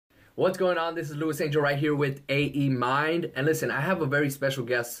What's going on? This is Luis Angel right here with AE Mind. And listen, I have a very special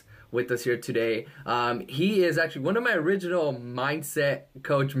guest with us here today. He is actually one of my original mindset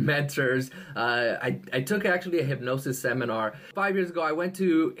coach mentors. I took actually a hypnosis seminar 5 years ago. I went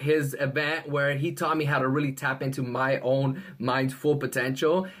to his event where he taught me how to really tap into my own mind's full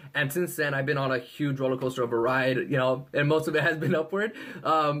potential. And since then, I've been on a huge roller coaster of a ride, and most of it has been upward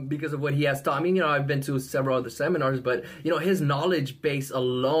because of what he has taught me. I've been to several other seminars, but, his knowledge base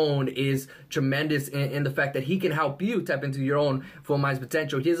alone is tremendous in the fact that he can help you tap into your own full mind's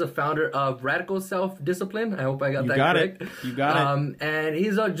potential. He is a founder of Radical Self-Discipline. I hope I got that correct. You got it. And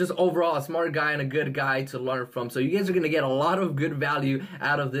he's just overall a smart guy and a good guy to learn from. So you guys are going to get a lot of good value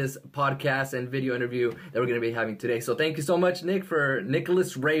out of this podcast and video interview that we're going to be having today. So thank you so much, Nick, for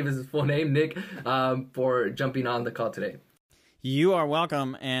Nicholas Rave is his full name, Nick, for jumping on the call today. You are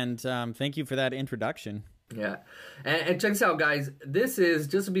welcome, and thank you for that introduction. Yeah. And check this out, guys. This is,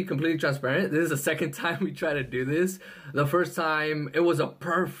 just to be completely transparent, this is the second time we try to do this. The first time, it was a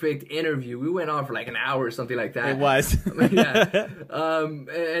perfect interview. We went on for like an hour or something like that. It was. Yeah.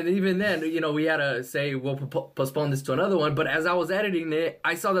 And even then, we had to say, we'll postpone this to another one. But as I was editing it,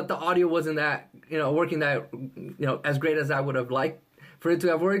 I saw that the audio wasn't that, working that, as great as I would have liked for it to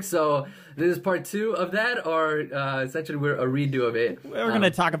have worked. So this is part 2 of that, or essentially we're a redo of it. We're going to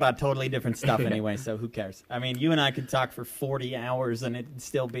talk about totally different stuff anyway, so who cares? I mean, you and I could talk for 40 hours and it'd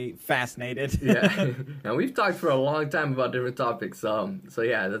still be fascinated. Yeah, and we've talked for a long time about different topics. So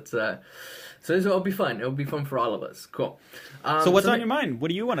yeah, that's so this will be fun. It'll be fun for all of us. Cool. So what's on your mind? What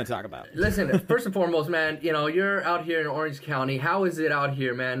do you want to talk about? Listen, first and foremost, man, you're out here in Orange County. How is it out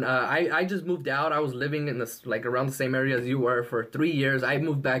here, man? I just moved out. I was living in this, around the same area as you were for 3 years. I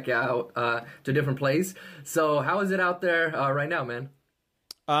moved back out to a different place. So how is it out there right now, man?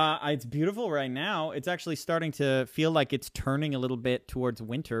 It's beautiful right now. It's actually starting to feel like it's turning a little bit towards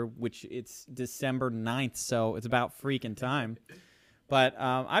winter, which it's December 9th, so it's about freaking time. But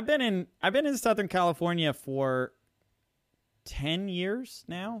I've been in Southern California for 10 years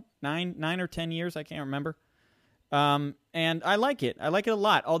now, 9 or 10 years, I can't remember. And I like it. I like it a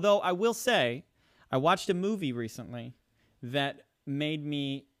lot. Although I will say, I watched a movie recently that made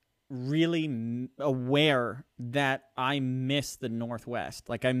me really aware that I miss the Northwest.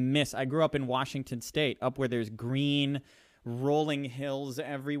 I grew up in Washington State, up where there's green, rolling hills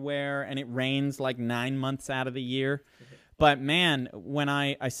everywhere, and it rains like 9 months out of the year. But man, when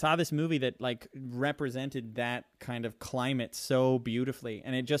I saw this movie that represented that kind of climate so beautifully,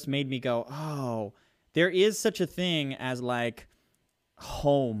 and it just made me go, oh, there is such a thing as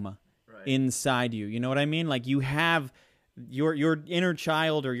home inside you. You know what I mean? You have your inner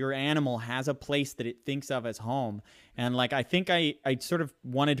child or your animal has a place that it thinks of as home. And I think I sort of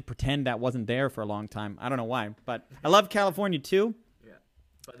wanted to pretend that wasn't there for a long time. I don't know why, but I love California too.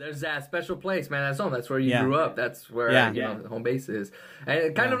 But there's that special place, man. That's home. That's where you grew up. That's where the home base is.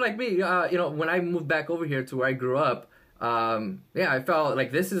 And kind of like me, when I moved back over here to where I grew up, I felt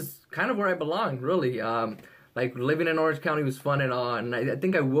like this is kind of where I belong, really. Living in Orange County was fun and all, and I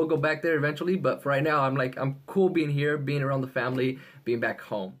think I will go back there eventually. But for right now, I'm cool being here, being around the family, being back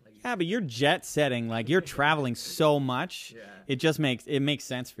home. Yeah, but you're jet setting, you're traveling so much. Yeah. It makes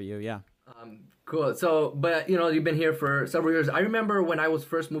sense for you. Yeah. Cool. So, but you've been here for several years. I remember when I was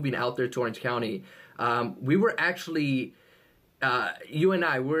first moving out there to Orange County, we were actually, you and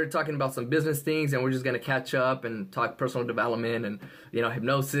I, we're talking about some business things, and we're just going to catch up and talk personal development and,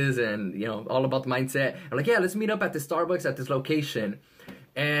 hypnosis and, all about the mindset. I'm like, yeah, let's meet up at the Starbucks at this location.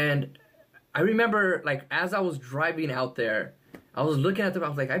 And I remember, as I was driving out there, I was looking at them. I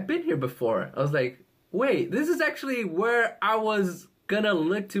was like, I've been here before. I was like, wait, this is actually where I was gonna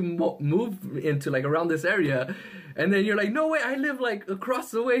look to move into, around this area. And then you're like, no way, I live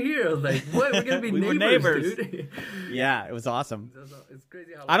across the way here. I was like, what, we're gonna be neighbors, dude. Yeah, it was awesome. It's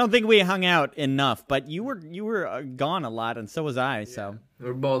crazy how I don't think we hung out enough, but you were gone a lot, and so was I. So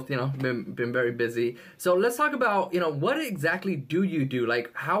we're both been very busy. So let's talk about what exactly do you do?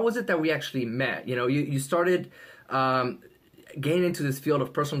 How was it that we actually met? You started getting into this field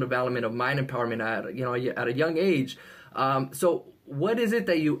of personal development, of mind empowerment at a young age. So what is it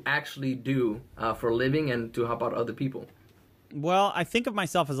that you actually do for a living and to help out other people? Well, I think of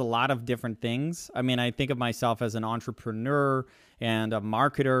myself as a lot of different things. I mean, I think of myself as an entrepreneur and a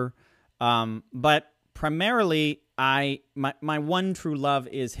marketer, but primarily, my one true love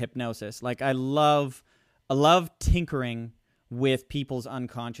is hypnosis. I love tinkering with people's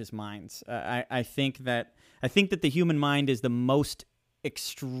unconscious minds. I think that the human mind is the most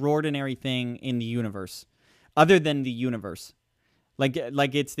extraordinary thing in the universe, other than the universe.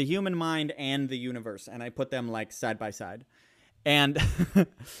 It's the human mind and the universe, and I put them side by side. And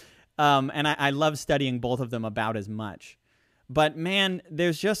And I love studying both of them about as much. But man,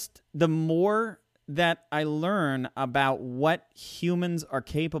 there's just the more that I learn about what humans are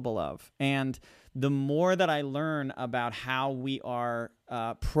capable of, and the more that I learn about how we are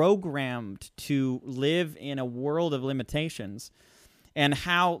programmed to live in a world of limitations, and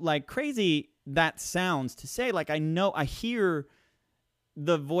how like crazy that sounds to say, like I hear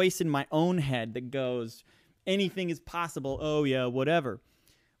the voice in my own head that goes, anything is possible. Oh yeah, whatever.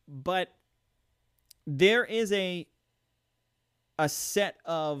 But there is a set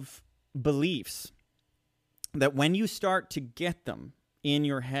of beliefs that when you start to get them in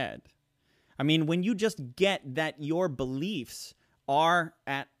your head, I mean, when you just get that your beliefs are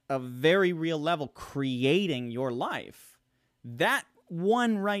at a very real level creating your life, that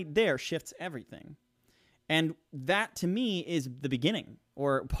one right there shifts everything. And that to me is the beginning,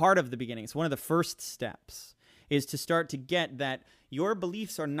 or part of the beginning. It's one of the first steps, is to start to get that your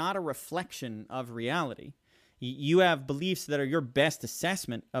beliefs are not a reflection of reality. You have beliefs that are your best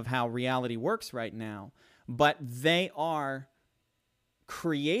assessment of how reality works right now, but they are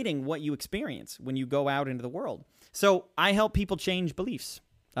creating what you experience when you go out into the world. So I help people change beliefs.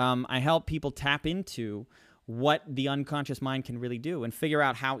 I help people tap into what the unconscious mind can really do and figure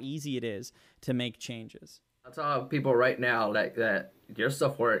out how easy it is to make changes. I'll tell people right now like that your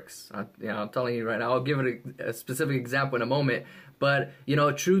stuff works. I'm telling you right now. I'll give it a specific example in a moment. But,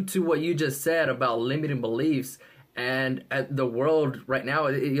 true to what you just said about limiting beliefs, and the world right now,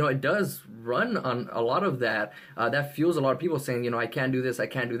 it does run on a lot of that. That fuels a lot of people saying, I can't do this, I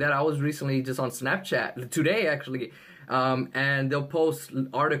can't do that. I was recently just on Snapchat, today actually, and they'll post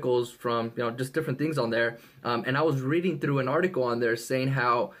articles from, just different things on there. And I was reading through an article on there saying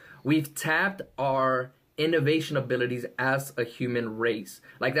how we've tapped our innovation abilities as a human race.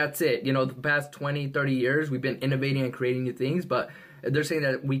 Like, that's it. The past 20, 30 years, we've been innovating and creating new things, but they're saying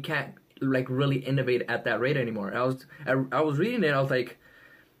that we can't like really innovate at that rate anymore. I was reading it, I was like,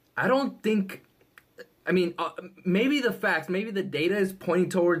 I don't think, maybe the facts, maybe the data is pointing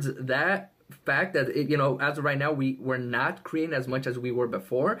towards that fact that, as of right now, we're not creating as much as we were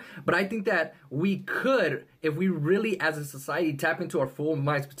before. But I think that we could, if we really as a society tap into our full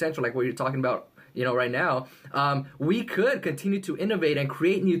mind's potential, like what you're talking about, right now, we could continue to innovate and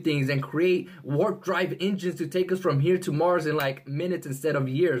create new things and create warp drive engines to take us from here to Mars in like minutes instead of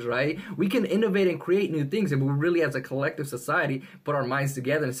years, right? We can innovate and create new things if we really, as a collective society, put our minds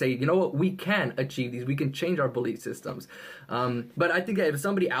together and say, you know what, we can achieve these. We can change our belief systems. But I think that if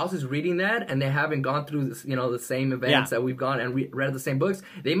somebody else is reading that and they haven't gone through this, the same events that we've gone and read the same books,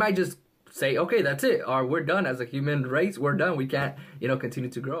 they might just say, okay, that's it. Or we're done as a human race. We're done. We can't, continue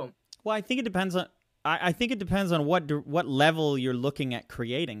to grow. Well, I think it depends on. I think it depends on what level you're looking at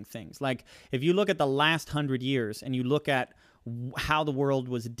creating things. Like if you look at the last 100 years and you look at how the world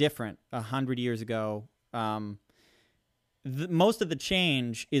was different 100 years ago, most of the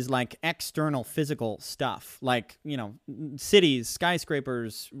change is like external physical stuff, like cities,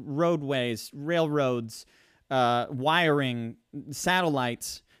 skyscrapers, roadways, railroads, wiring,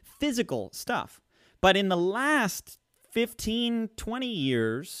 satellites, physical stuff. But in the last 15, 20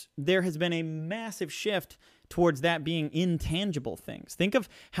 years, there has been a massive shift towards that being intangible things. Think of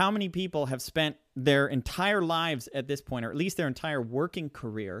how many people have spent their entire lives at this point, or at least their entire working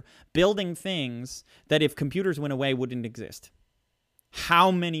career, building things that if computers went away wouldn't exist.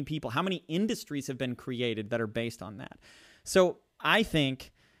 How many people, how many industries have been created that are based on that? So I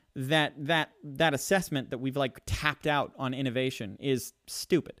think that assessment that we've like tapped out on innovation is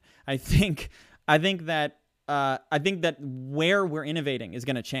stupid. I think that where we're innovating is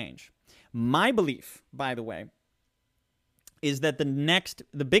going to change. My belief, by the way, is that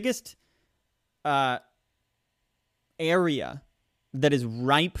the biggest area that is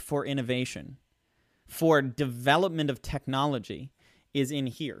ripe for innovation, for development of technology, is in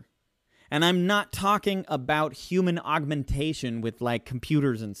here. And I'm not talking about human augmentation with like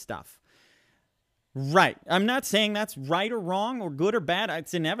computers and stuff. Right. I'm not saying that's right or wrong or good or bad.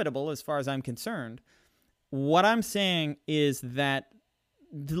 It's inevitable as far as I'm concerned. What I'm saying is that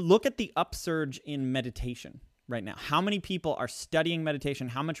look at the upsurge in meditation right now. How many people are studying meditation?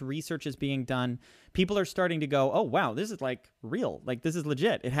 How much research is being done? People are starting to go, oh, wow, this is like real. Like this is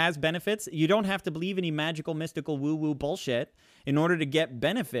legit. It has benefits. You don't have to believe any magical, mystical, woo-woo bullshit in order to get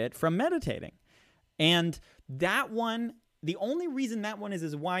benefit from meditating. And that one, the only reason that one is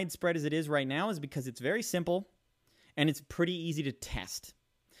as widespread as it is right now is because it's very simple and it's pretty easy to test.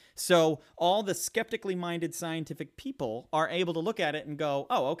 So all the skeptically minded scientific people are able to look at it and go,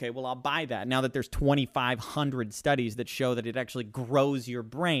 oh, okay, well, I'll buy that now that there's 2,500 studies that show that it actually grows your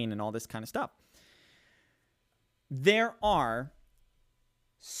brain and all this kind of stuff. There are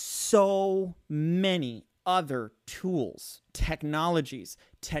so many other tools, technologies,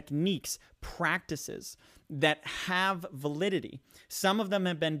 techniques, practices that have validity. Some of them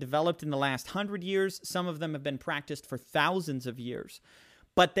have been developed in the last 100 years. Some of them have been practiced for thousands of years.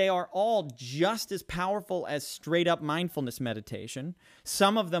 But they are all just as powerful as straight up mindfulness meditation.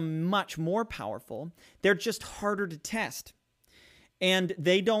 Some of them much more powerful. They're just harder to test. And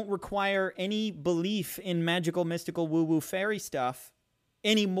they don't require any belief in magical, mystical, woo-woo, fairy stuff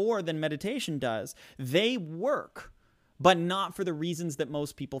any more than meditation does. They work, but not for the reasons that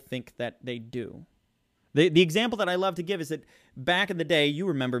most people think that they do. The example that I love to give is that back in the day, you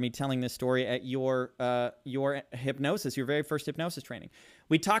remember me telling this story at your hypnosis, your very first hypnosis training.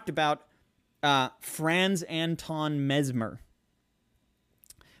 We talked about Franz Anton Mesmer.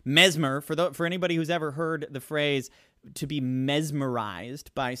 Mesmer, for anybody who's ever heard the phrase to be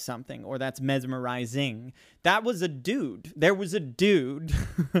mesmerized by something, or that's mesmerizing, that was a dude. There was a dude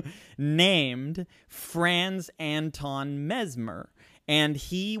named Franz Anton Mesmer. And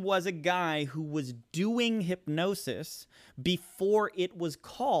he was a guy who was doing hypnosis before it was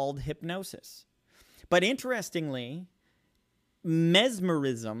called hypnosis. But interestingly,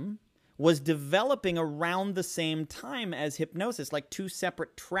 mesmerism was developing around the same time as hypnosis, like two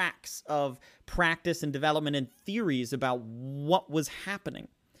separate tracks of practice and development and theories about what was happening.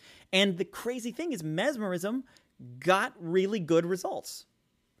 And the crazy thing is mesmerism got really good results.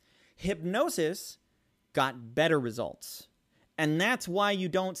 Hypnosis got better results. And that's why you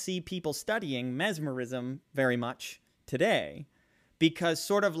don't see people studying mesmerism very much today, because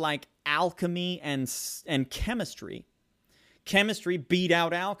sort of like alchemy and chemistry beat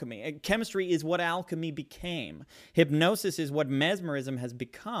out alchemy. Chemistry is what alchemy became. Hypnosis is what mesmerism has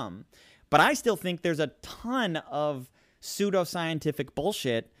become. But I still think there's a ton of pseudoscientific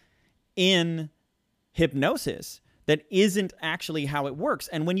bullshit in hypnosis that isn't actually how it works.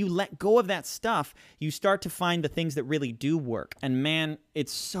 And when you let go of that stuff, you start to find the things that really do work. And man,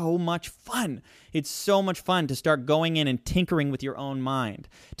 it's so much fun. It's so much fun to start going in and tinkering with your own mind,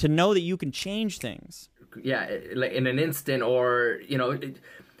 to know that you can change things. Yeah, like in an instant, or,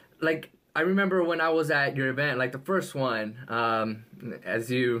 like I remember when I was at your event, like the first one, as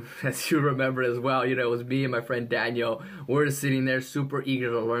you remember as well, it was me and my friend Daniel. We're sitting there super eager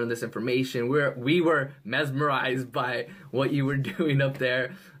to learn this information. We were mesmerized by what you were doing up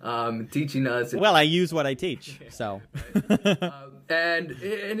there, teaching us. Well, I use what I teach, so. And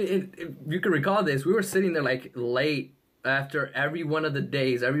you can recall this, we were sitting there like late after every one of the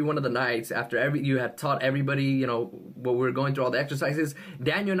days, every one of the nights, after you had taught everybody, what we were going through, all the exercises.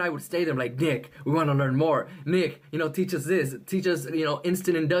 Daniel and I would stay there like, Nick, we want to learn more. Nick, teach us this, teach us,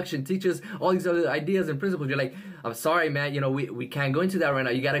 instant induction, teach us all these other ideas and principles. You're like, I'm sorry, man, we can't go into that right now.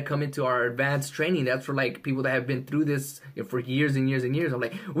 You got to come into our advanced training. That's for like people that have been through this for years and years and years. I'm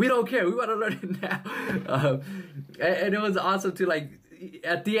like, we don't care. We want to learn it now. And it was awesome to like,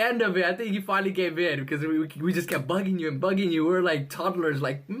 at the end of it, I think you finally gave in, because we just kept bugging you. We were like toddlers,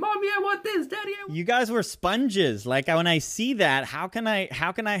 like, Mommy, I want this, Daddy, I want. You guys were sponges. Like, when I see that, how can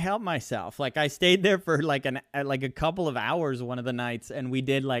I help myself? Like, I stayed there for like a couple of hours one of the nights, and we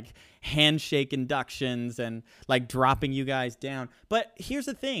did like handshake inductions and like dropping you guys down. But here's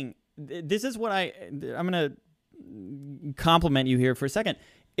the thing. This is what I'm gonna compliment you here for a second.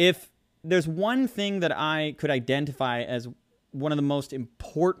 If there's one thing that I could identify as one of the most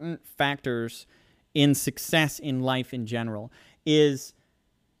important factors in success in life in general, is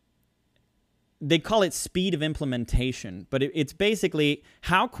they call it speed of implementation, but it's basically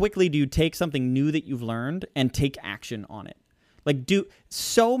how quickly do you take something new that you've learned and take action on it. Like,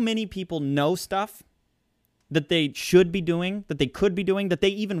 so many people know stuff that they should be doing, that they could be doing, that they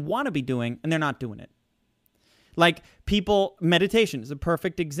even want to be doing, and they're not doing it. Like, meditation is a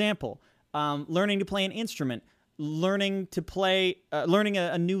perfect example. Learning to play an instrument, learning to play, learning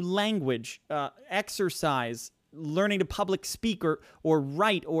a new language, exercise, learning to public speak or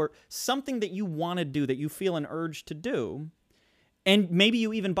write, or something that you want to do, that you feel an urge to do. And maybe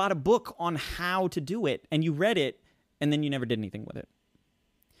you even bought a book on how to do it, and you read it, and then you never did anything with it.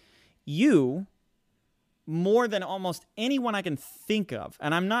 You, more than almost anyone I can think of,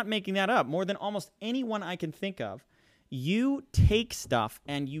 and I'm not making that up, more than almost anyone I can think of, you take stuff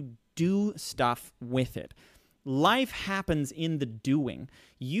and you do stuff with it. Life happens in the doing.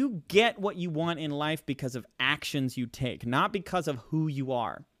 You get what you want in life because of actions you take, not because of who you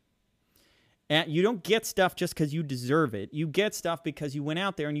are. And you don't get stuff just because you deserve it. You get stuff because you went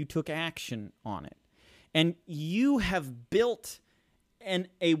out there and you took action on it. And you have built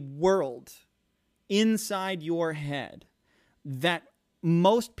a world inside your head that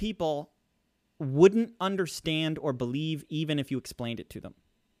most people wouldn't understand or believe even if you explained it to them.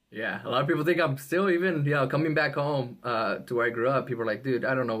 Yeah, a lot of people think I'm still even, coming back home to where I grew up. People are like, dude,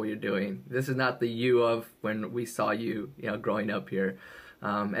 I don't know what you're doing. This is not the you of when we saw you, growing up here.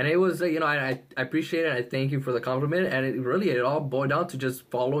 And it was, I appreciate it. I thank you for the compliment. And it all boiled down to just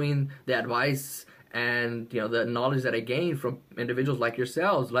following the advice and, the knowledge that I gained from individuals like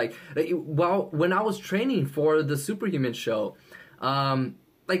yourselves. Well, when I was training for the Superhuman show,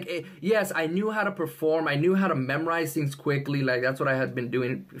 yes, I knew how to perform. I knew how to memorize things quickly. Like, that's what I had been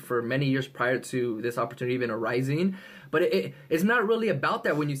doing for many years prior to this opportunity even arising. But it's not really about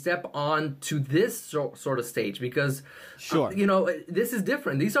that when you step on to this sort of stage, because, Sure. This is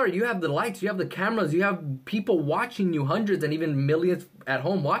different. You have the lights, you have the cameras, you have people watching you, hundreds and even millions at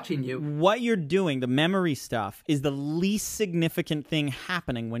home watching you. What you're doing, the memory stuff, is the least significant thing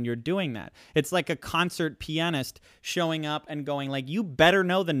happening when you're doing that. It's like a concert pianist showing up and going like, you better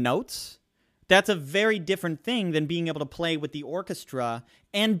know the notes. That's a very different thing than being able to play with the orchestra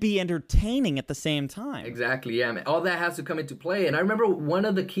and be entertaining at the same time. Exactly, yeah, man. All that has to come into play. And I remember one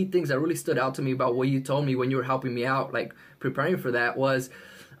of the key things that really stood out to me about what you told me when you were helping me out, like preparing for that, was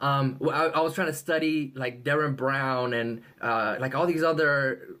I was trying to study like Darren Brown and like all these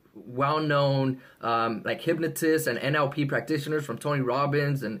other well-known like hypnotists and NLP practitioners, from Tony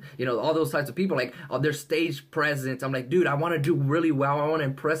Robbins and all those types of people, like their stage presence. I'm like, dude, I want to do really well. I want to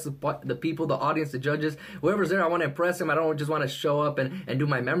impress the people, the audience, the judges, whoever's there. I want to impress them. I don't just want to show up and do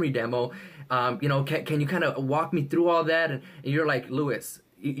my memory demo. Can you kind of walk me through all that? And you're like, Lewis,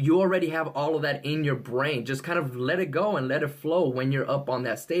 you already have all of that in your brain. Just kind of let it go and let it flow when you're up on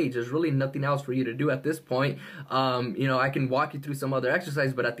that stage. There's really nothing else for you to do at this point. I can walk you through some other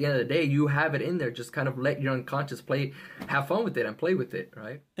exercise, but at the end of the day, you have it in there. Just kind of let your unconscious have fun with it and play with it,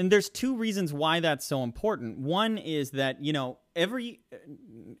 right? And there's two reasons why that's so important. One is that,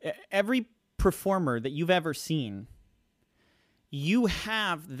 every performer that you've ever seen, you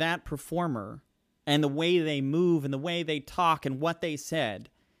have that performer and the way they move and the way they talk and what they said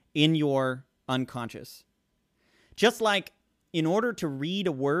in your unconscious. Just like in order to read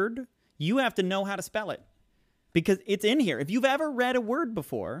a word, you have to know how to spell it because it's in here. If you've ever read a word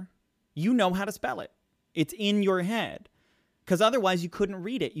before, you know how to spell it. It's in your head because otherwise you couldn't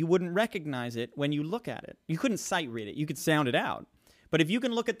read it. You wouldn't recognize it when you look at it. You couldn't sight read it. You could sound it out. But if you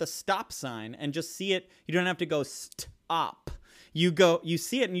can look at the stop sign and just see it, you don't have to go stop. You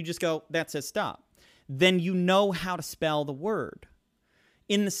see it and you just go, that says stop. Then you know how to spell the word.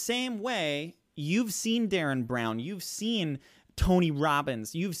 In the same way, you've seen Darren Brown, you've seen Tony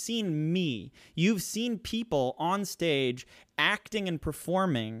Robbins, you've seen me, you've seen people on stage acting and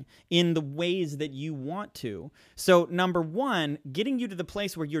performing in the ways that you want to. So number one, getting you to the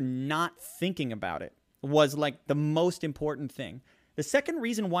place where you're not thinking about it was like the most important thing. The second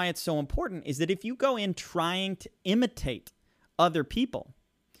reason why it's so important is that if you go in trying to imitate other people,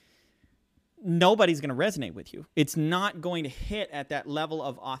 nobody's going to resonate with you. It's not going to hit at that level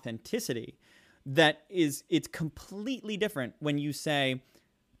of authenticity it's completely different when you say,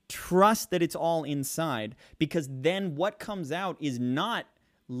 trust that it's all inside, because then what comes out is not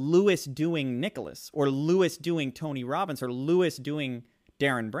Lewis doing Nicholas or Lewis doing Tony Robbins or Lewis doing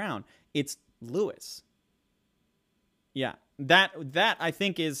Darren Brown. It's Lewis. Yeah. That I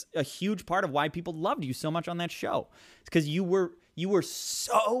think is a huge part of why people loved you so much on that show. It's because you were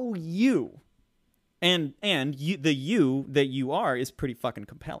so you. And the you that you are is pretty fucking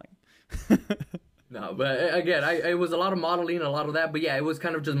compelling. No, but again, it was a lot of modeling and a lot of that. But yeah, it was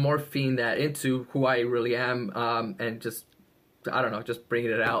kind of just morphing that into who I really am, and just, I don't know, just bringing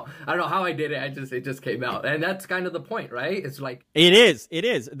it out. I don't know how I did it. It just came out. And that's kind of the point, right? It's like... It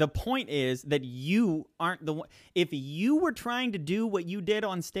is. The point is that you aren't the one... If you were trying to do what you did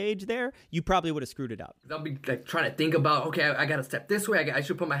on stage there, you probably would have screwed it up. I'll be like trying to think about, okay, I got to step this way. I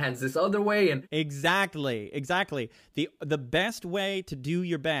should put my hands this other way. And Exactly. The best way to do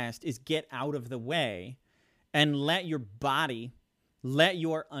your best is get out of the way and let your body, let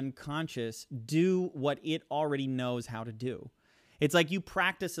your unconscious do what it already knows how to do. It's like you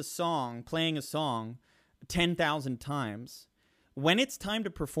practice playing a song 10,000 times. When it's time to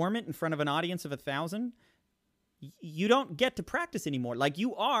perform it in front of an audience of 1,000, you don't get to practice anymore. Like,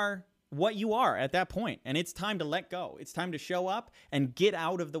 you are what you are at that point, and it's time to let go. It's time to show up and get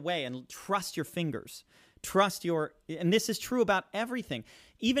out of the way and trust your fingers. And this is true about everything,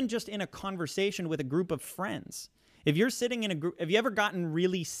 even just in a conversation with a group of friends. If you're sitting in a group, have you ever gotten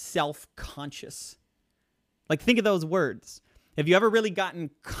really self-conscious? Like, think of those words. Have you ever really gotten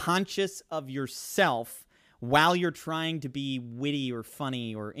conscious of yourself while you're trying to be witty or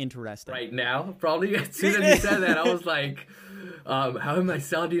funny or interesting. Right now, probably as soon as you said that, I was like, how am I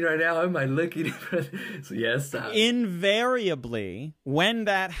sounding right now? How am I looking? So yes. Invariably, when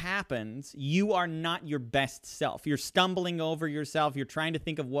that happens, you are not your best self. You're stumbling over yourself. You're trying to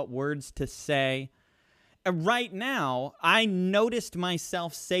think of what words to say. Right now, I noticed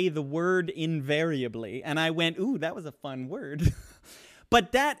myself say the word invariably, and I went, ooh, that was a fun word.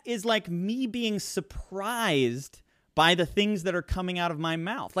 But that is like me being surprised by the things that are coming out of my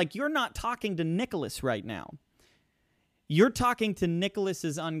mouth. Like, you're not talking to Nicholas right now. You're talking to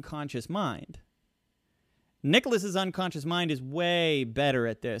Nicholas's unconscious mind. Nicholas's unconscious mind is way better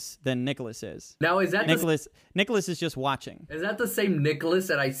at this than Nicholas is. Now, is that Nicholas is just watching. Is that the same Nicholas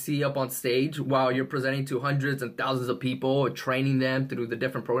that I see up on stage while you're presenting to hundreds and thousands of people or training them through the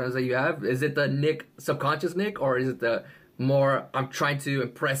different programs that you have? Is it the subconscious Nick, or is it the more I'm trying to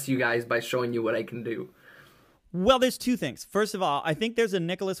impress you guys by showing you what I can do? Well, there's two things. First of all, I think there's a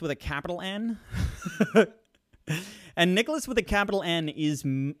Nicholas with a capital N. And Nicholas with a capital N is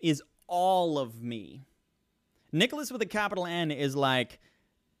all of me. Nicholas with a capital N is like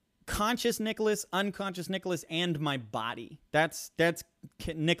conscious Nicholas, unconscious Nicholas, and my body. That's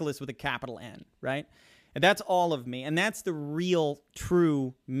Nicholas with a capital N, right? And that's all of me, and that's the real,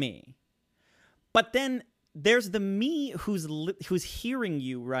 true me. But then there's the me who's hearing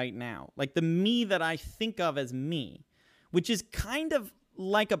you right now, like the me that I think of as me, which is kind of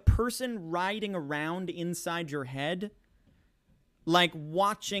like a person riding around inside your head, like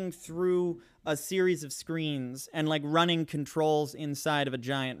watching through a series of screens and like running controls inside of a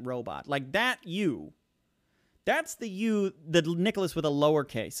giant robot. Like that's the you, the Nicholas with a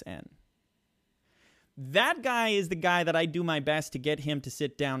lowercase n. That guy is the guy that I do my best to get him to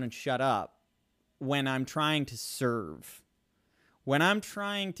sit down and shut up when I'm trying to serve, when I'm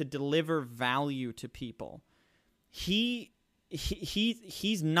trying to deliver value to people. He's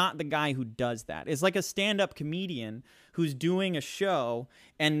not the guy who does that. It's like a stand-up comedian who's doing a show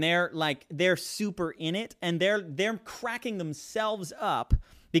and they're super in it and they're cracking themselves up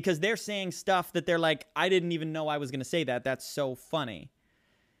because they're saying stuff that they're like, I didn't even know I was going to say that. That's so funny.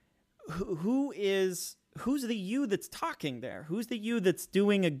 Who's the you that's talking there? Who's the you that's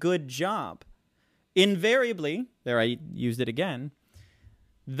doing a good job? Invariably, there I used it again,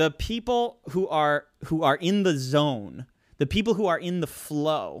 the people who are in the zone, the people who are in the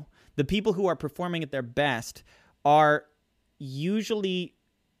flow, the people who are performing at their best are usually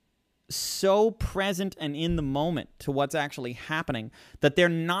so present and in the moment to what's actually happening that they're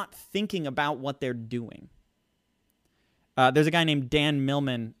not thinking about what they're doing. There's a guy named Dan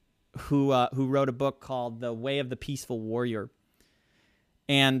Millman who wrote a book called The Way of the Peaceful Warrior.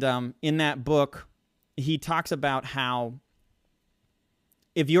 And in that book, he talks about how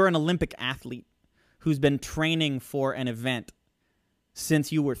if you're an Olympic athlete who's been training for an event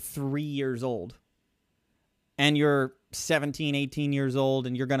since you were 3 years old, and you're 17, 18 years old,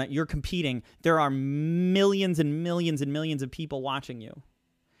 and you're competing, there are millions and millions and millions of people watching you.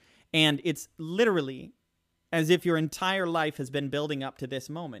 And it's literally as if your entire life has been building up to this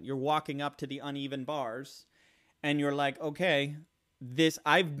moment. You're walking up to the uneven bars, and you're like, okay,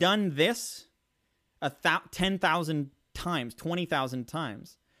 I've done this 10,000 times, 20,000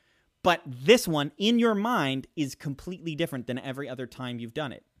 times. But this one, in your mind, is completely different than every other time you've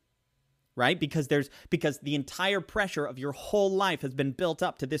done it, right? Because the entire pressure of your whole life has been built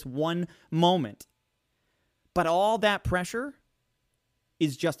up to this one moment. But all that pressure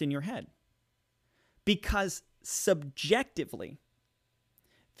is just in your head. Because subjectively,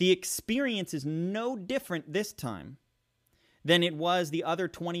 the experience is no different this time than it was the other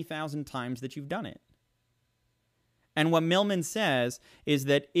 20,000 times that you've done it. And what Millman says is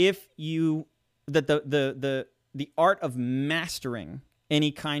that the art of mastering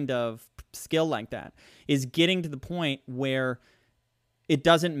any kind of skill like that is getting to the point where it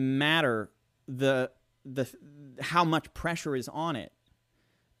doesn't matter how much pressure is on it.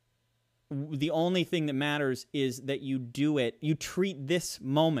 The only thing that matters is that you treat this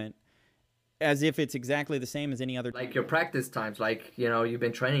moment as if it's exactly the same as any other time. Like your practice times, like, you've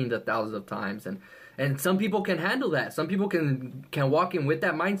been training the thousands of times, and some people can handle that. Some people can walk in with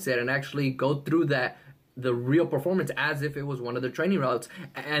that mindset and actually go through the real performance as if it was one of their training routes.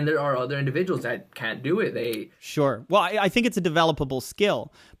 And there are other individuals that can't do it. Sure. Well, I think it's a developable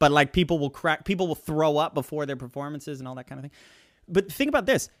skill, but like people will throw up before their performances and all that kind of thing. But think about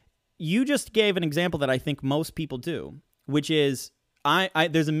this. You just gave an example that I think most people do, which is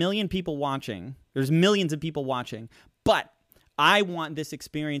there's a million people watching. There's millions of people watching, but I want this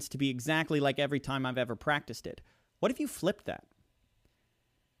experience to be exactly like every time I've ever practiced it. What if you flipped that?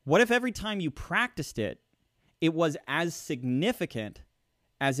 What if every time you practiced it, it was as significant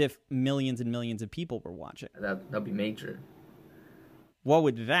as if millions and millions of people were watching. That'd be major. What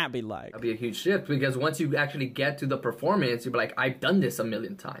would that be like? That'd be a huge shift, because once you actually get to the performance, you'll be like, I've done this a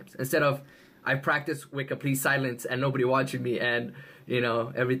million times. Instead of, I practiced with complete silence and nobody watching me, and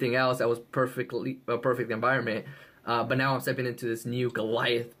everything else, that was a perfect environment. But now I'm stepping into this new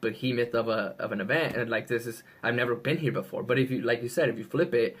Goliath behemoth of an event, and like, I've never been here before. But if you, like you said, if you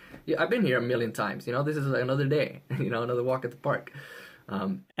flip it, I've been here a million times. This is another day. Another walk at the park.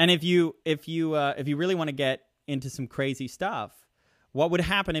 And if you really want to get into some crazy stuff, what would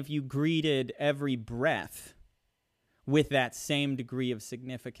happen if you greeted every breath with that same degree of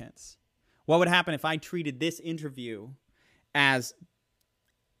significance? What would happen if I treated this interview as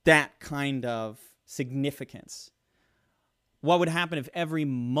that kind of significance? What would happen if every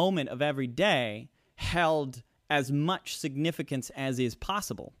moment of every day held as much significance as is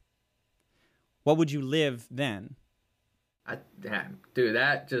possible? What would you live then? Dude,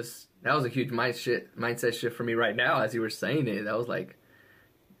 that was a huge mindset shift for me right now. As you were saying it, that was like,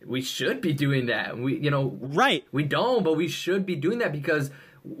 we should be doing that. Right. We don't, but we should be doing that, because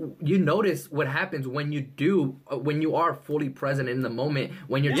you notice what happens when you are fully present in the moment,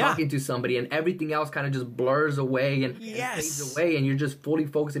 when you're talking to somebody, and everything else kind of just blurs away and fades away, and you're just fully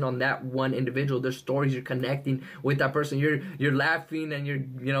focusing on that one individual, their stories, you're connecting with that person, you're laughing, and you're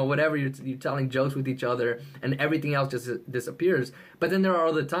whatever, you're telling jokes with each other, and everything else just disappears. But then there are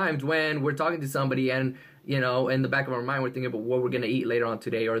other times when we're talking to somebody, and in the back of our mind, we're thinking about what we're going to eat later on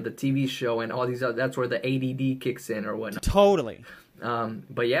today, or the TV show, and all these other, that's where the ADD kicks in or whatnot. Totally.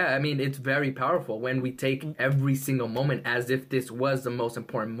 But yeah, I mean, it's very powerful when we take every single moment as if this was the most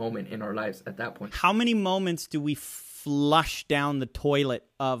important moment in our lives at that point. How many moments do we flush down the toilet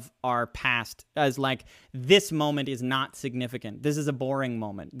of our past as like, this moment is not significant. This is a boring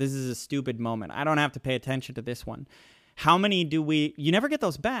moment. This is a stupid moment. I don't have to pay attention to this one. How many you never get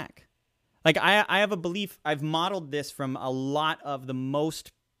those back. Like, I have a belief, I've modeled this from a lot of the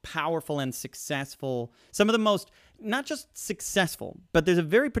most powerful and successful, some of the most, not just successful, but there's a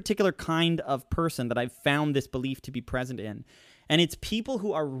very particular kind of person that I've found this belief to be present in. And it's people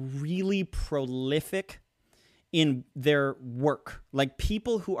who are really prolific in their work, like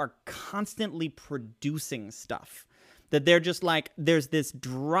people who are constantly producing stuff. That they're just like, there's this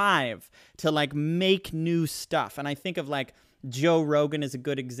drive to like make new stuff. And I think of like, Joe Rogan is a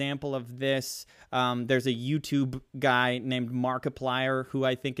good example of this. There's a YouTube guy named Markiplier who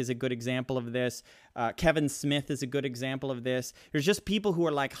I think is a good example of this. Kevin Smith is a good example of this. There's just people who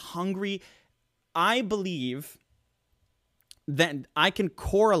are like hungry. I believe that I can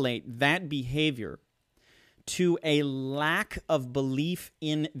correlate that behavior to a lack of belief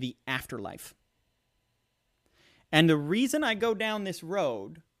in the afterlife. And the reason I go down this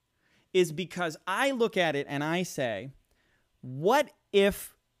road is because I look at it and I say, what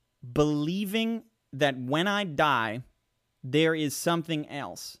if believing that when I die, there is something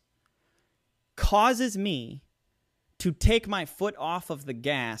else causes me to take my foot off of the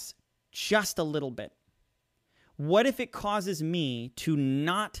gas just a little bit? What if it causes me to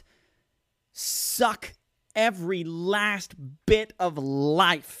not suck every last bit of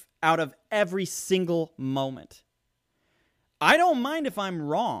life out of every single moment? I don't mind if I'm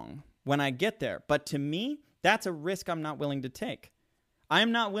wrong when I get there, but to me, that's a risk I'm not willing to take.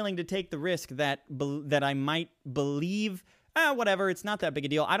 I'm not willing to take the risk that I might believe, whatever, it's not that big a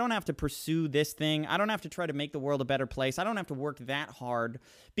deal. I don't have to pursue this thing. I don't have to try to make the world a better place. I don't have to work that hard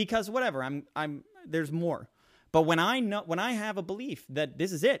because whatever, there's more. But when I have a belief that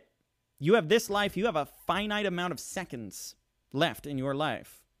this is it, you have this life, you have a finite amount of seconds left in your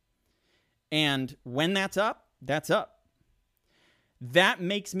life. And when that's up, that's up. That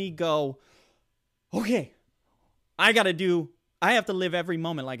makes me go, okay, I have to live every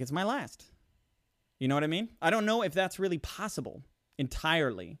moment like it's my last. You know what I mean? I don't know if that's really possible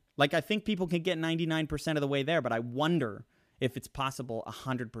entirely. Like, I think people can get 99% of the way there, but I wonder if it's possible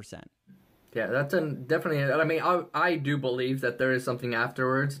 100%. Yeah, that's definitely. I mean, I do believe that there is something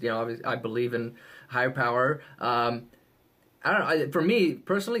afterwards. Obviously, I believe in higher power. I don't know. For me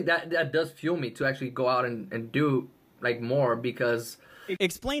personally, that does fuel me to actually go out and do like more, because.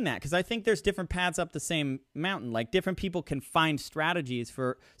 Explain that, because I think there's different paths up the same mountain. Like, different people can find strategies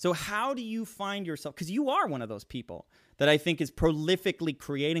for. So how do you find yourself? Because you are one of those people that I think is prolifically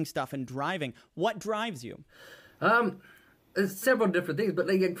creating stuff and driving. What drives you? There's several different things, but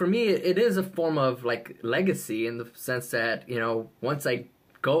like for me, it is a form of like legacy in the sense that once I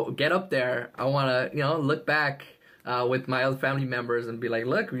get up there, I want to look back with my other family members and be like,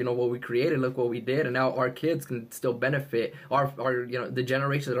 look, what we created, look what we did, and now our kids can still benefit. Our the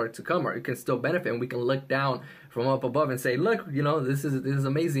generations that are to come can still benefit, and we can look down from up above and say, look, this is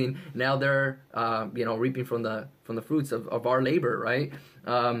amazing. Now they're reaping from the fruits of our labor, right?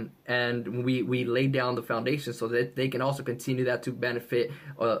 And we laid down the foundation so that they can also continue that to benefit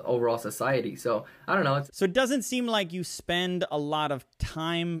overall society. So I don't know. So it doesn't seem like you spend a lot of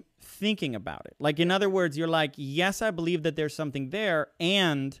time thinking about it. Like, in other words, you're like, yes, I believe that there's something there,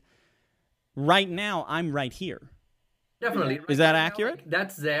 and right now I'm right here. Definitely. Is that accurate?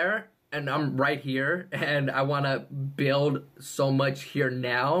 That's there, and I'm right here, and I want to build so much here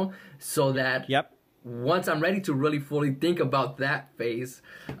now so that once I'm ready to really fully think about that phase,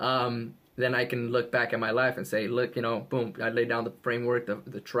 then I can look back at my life and say, look, boom, I laid down the framework,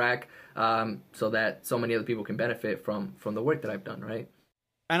 the track, so that so many other people can benefit from the work that I've done, right?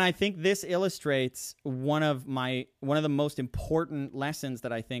 And I think this illustrates one of the most important lessons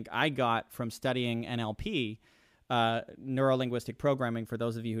that I think I got from studying NLP, neuro-linguistic programming, for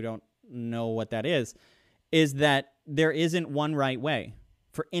those of you who don't know what that is that there isn't one right way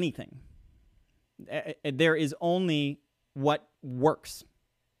for anything. There is only what works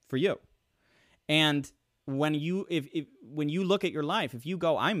for you. And when you look at your life, if you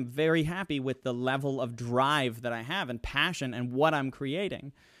go, I'm very happy with the level of drive that I have and passion and what I'm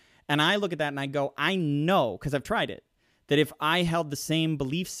creating, and I look at that and I go, I know, because I've tried it, that if I held the same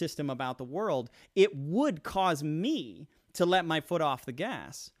belief system about the world, it would cause me to let my foot off the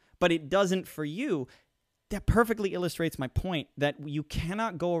gas. But it doesn't for you. That perfectly illustrates my point that you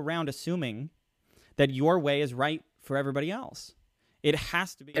cannot go around assuming that your way is right for everybody else. It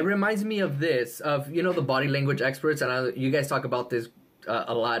has to be. It reminds me of the body language experts, and you guys talk about this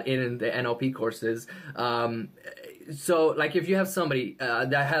a lot in the NLP courses. So, like, if you have somebody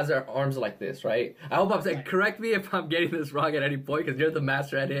that has their arms like this, right? I hope I'm saying, correct me if I'm getting this wrong at any point, because you're the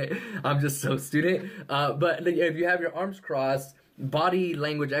master at it. I'm just so student. But if you have your arms crossed, body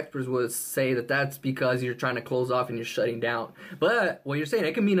language experts would say that that's because you're trying to close off and you're shutting down. But what you're saying,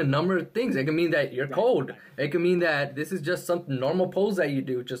 it can mean a number of things. It can mean that you're cold. It can mean that this is just some normal pose that you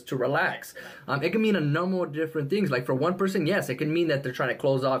do just to relax. It can mean a number of different things. Like, for one person, yes, it can mean that they're trying to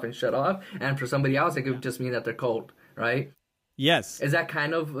close off and shut off. And for somebody else, it could just mean that they're cold, right? Yes. Is that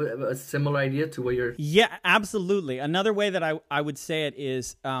kind of a similar idea to what you're... Yeah, absolutely. Another way that I would say it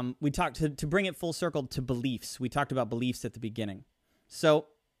is, we talked, to bring it full circle to beliefs. We talked about beliefs at the beginning. So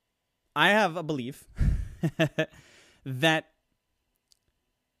I have a belief that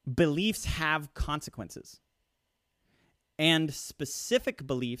beliefs have consequences, and specific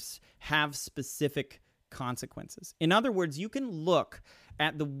beliefs have specific consequences. In other words, you can look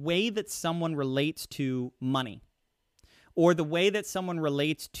at the way that someone relates to money, or the way that someone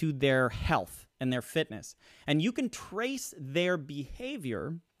relates to their health and their fitness, and you can trace their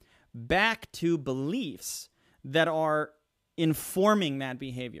behavior back to beliefs that are informing that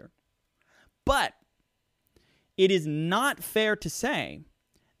behavior. But it is not fair to say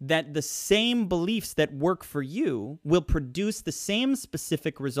that the same beliefs that work for you will produce the same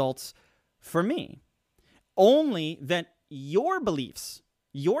specific results for me. Only that your beliefs,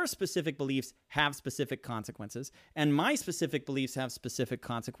 your specific beliefs, have specific consequences, and my specific beliefs have specific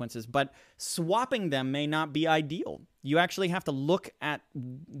consequences, but swapping them may not be ideal. You actually have to look at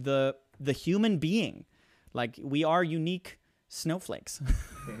the human being. Like, we are unique snowflakes.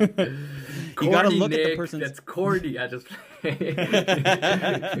 You got to look at the person's... That's corny. I just...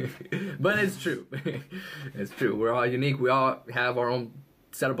 But it's true. It's true. We're all unique. We all have our own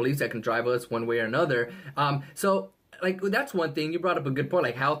set of beliefs that can drive us one way or another. So, like, that's one thing. You brought up a good point,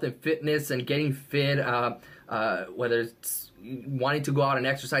 like health and fitness and getting fit, whether it's wanting to go out and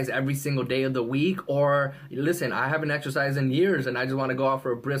exercise every single day of the week, or, listen, I haven't exercised in years and I just want to go out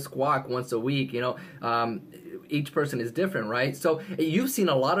for a brisk walk once a week, each person is different, right? So you've seen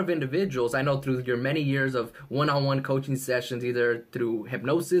a lot of individuals, I know, through your many years of one-on-one coaching sessions, either through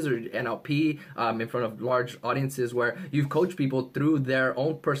hypnosis or NLP, in front of large audiences, where you've coached people through their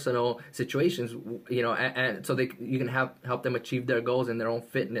own personal situations, and so you can help them achieve their goals in their own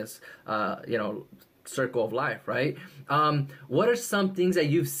fitness, circle of life, right? What are some things that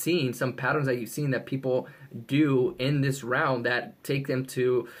you've seen, some patterns that you've seen that people do in this round that take them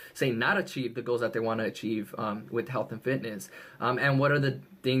to, say, not achieve the goals that they want to achieve with health and fitness? And what are the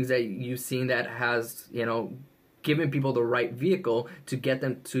things that you've seen that has, given people the right vehicle to get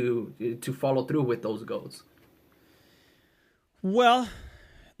them to follow through with those goals? Well,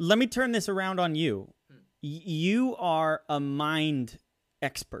 let me turn this around on you. You are a mind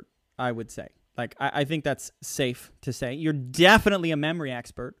expert, I would say. Like, I think that's safe to say. You're definitely a memory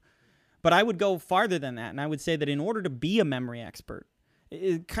expert, But I would go farther than that, and I would say that in order to be a memory expert,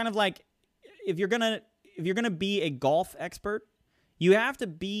 it's kind of like if you're gonna be a golf expert, you have to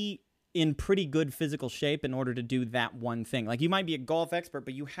be in pretty good physical shape in order to do that one thing. Like, you might be a golf expert,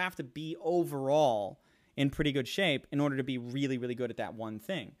 but you have to be overall in pretty good shape in order to be really, really good at that one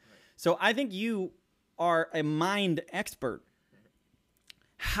thing. So I think you are a mind expert.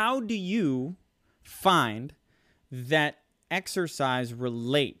 How do you find that exercise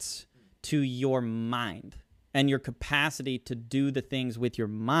relates to your mind and your capacity to do the things with your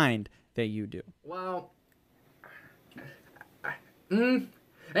mind that you do? Well,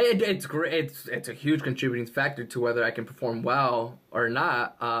 it's great. It's a huge contributing factor to whether I can perform well or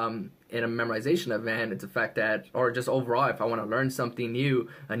not in a memorization event. It's a fact that, or just overall, if I want to learn something new,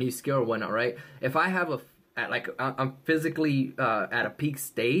 a new skill or whatnot, right? If I have I'm physically at a peak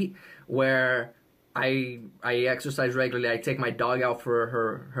state where I exercise regularly, I take my dog out for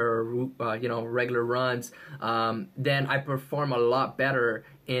her regular runs, then I perform a lot better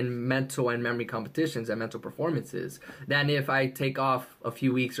in mental and memory competitions and mental performances than if I take off a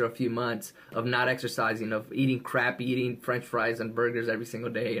few weeks or a few months of not exercising, of eating French fries and burgers every single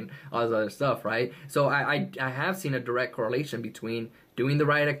day and all this other stuff, right? So I have seen a direct correlation between doing the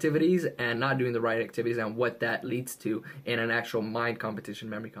right activities and not doing the right activities and what that leads to in an actual mind competition,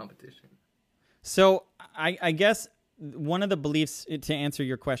 memory competition. So I guess one of the beliefs, to answer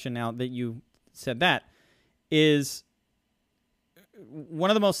your question now that you said that, is one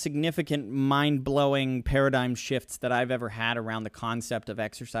of the most significant mind-blowing paradigm shifts that I've ever had around the concept of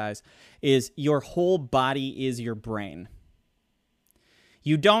exercise is your whole body is your brain.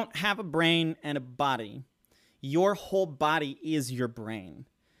 You don't have a brain and a body. Your whole body is your brain.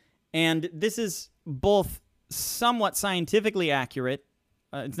 And this is both somewhat scientifically accurate.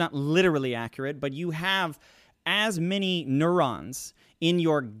 It's not literally accurate, but you have as many neurons in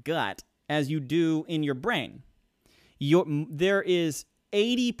your gut as you do in your brain. There is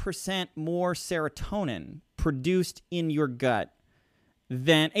 80% more serotonin produced in your gut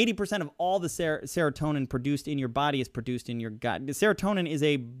than 80% of all the serotonin produced in your body is produced in your gut. The serotonin is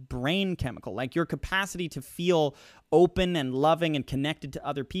a brain chemical. Like, your capacity to feel open and loving and connected to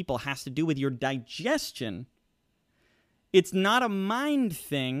other people has to do with your digestion. It's not a mind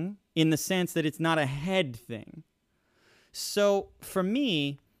thing in the sense that it's not a head thing. So for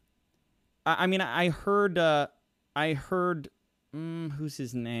me, I heard, who's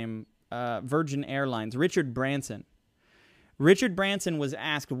his name? Virgin Airlines, Richard Branson. Richard Branson was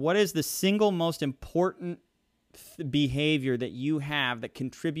asked, what is the single most important behavior that you have that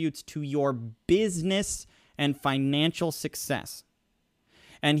contributes to your business and financial success?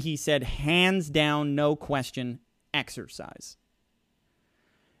 And he said, hands down, no question, exercise.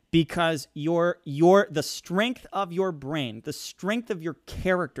 Because the strength of your brain, the strength of your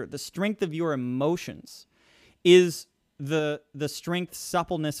character, the strength of your emotions is the strength,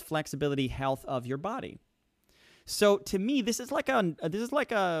 suppleness, flexibility, health of your body. So to me, this is like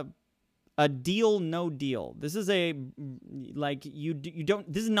a deal, no deal. This is this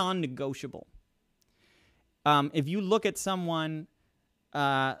is non-negotiable. If you look at someone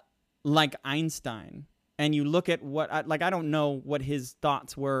like Einstein, and you look at I don't know what his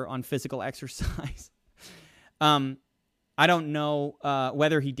thoughts were on physical exercise. I don't know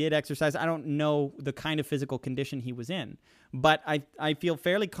whether he did exercise. I don't know the kind of physical condition he was in. But I feel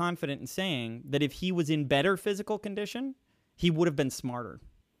fairly confident in saying that if he was in better physical condition, he would have been smarter.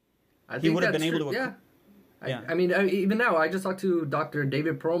 He would have been able to... Yeah. Yeah. I mean, even now, I just talked to Dr.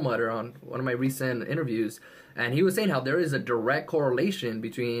 David Perlmutter on one of my recent interviews, and he was saying how there is a direct correlation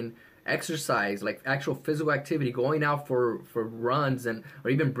between exercise, like actual physical activity, going out for runs or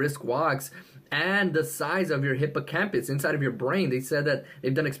even brisk walks, and the size of your hippocampus inside of your brain. They said that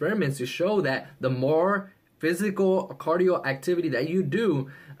they've done experiments to show that the more physical cardio activity that you do,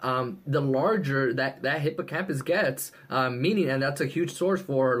 the larger that hippocampus gets, meaning, and that's a huge source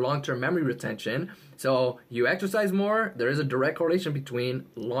for long-term memory retention. So you exercise more, there is a direct correlation between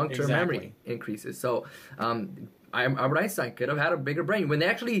long-term memory increases. So Albert Einstein could have had a bigger brain. When they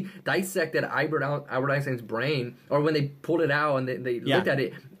actually dissected Albert Einstein's brain, or when they pulled it out and they looked at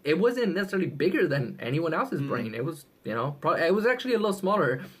it, it wasn't necessarily bigger than anyone else's brain. It was, it was actually a little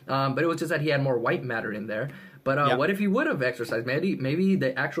smaller, but it was just that he had more white matter in there. But what if he would have exercised? Maybe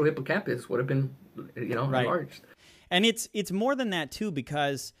the actual hippocampus would have been, enlarged. And it's more than that too,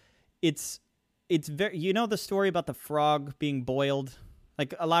 because it's very, the story about the frog being boiled.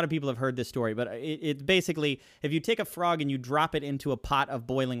 Like, a lot of people have heard this story, but it's basically, if you take a frog and you drop it into a pot of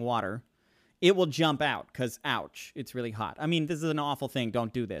boiling water, it will jump out because, ouch, it's really hot. I mean, this is an awful thing.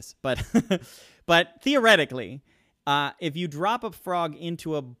 Don't do this. But theoretically, If you drop a frog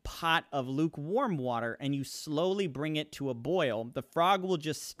into a pot of lukewarm water and you slowly bring it to a boil, the frog will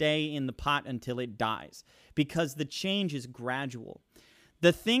just stay in the pot until it dies because the change is gradual.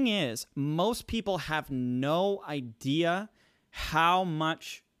 The thing is, most people have no idea how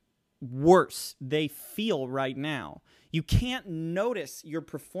much worse they feel right now. You can't notice your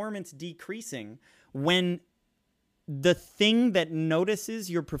performance decreasing when the thing that notices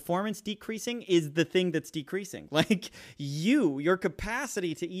your performance decreasing is the thing that's decreasing. Like your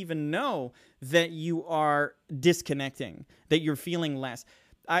capacity to even know that you are disconnecting, that you're feeling less.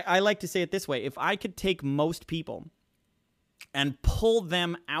 I like to say it this way. If I could take most people and pull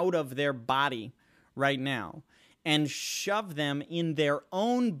them out of their body right now and shove them in their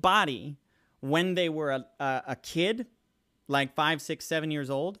own body when they were a kid, like 5, 6, 7 years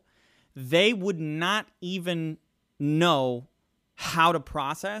old, they would not even know how to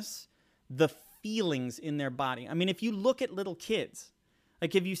process the feelings in their body. I mean, if you look at little kids,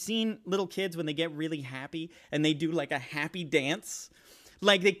 like have you seen little kids when they get really happy and they do like a happy dance?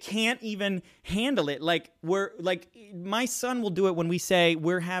 Like they can't even handle it. Like my son will do it when we say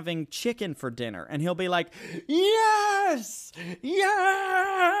we're having chicken for dinner and he'll be like, yes,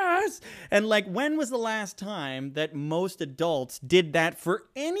 yes. And like, when was the last time that most adults did that for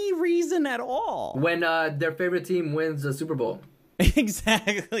any reason at all? When their favorite team wins the Super Bowl.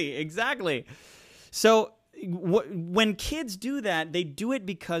 Exactly. So when kids do that, they do it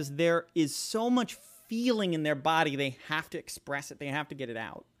because there is so much feeling in their body, they have to express it. They have to get it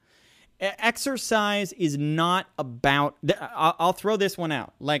out. Exercise is not about. I'll throw this one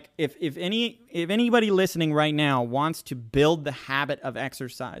out. Like if anybody listening right now wants to build the habit of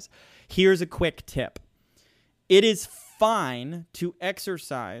exercise, here's a quick tip. It is fine to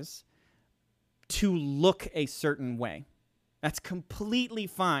exercise to look a certain way. That's completely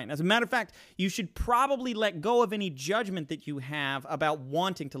fine. As a matter of fact, you should probably let go of any judgment that you have about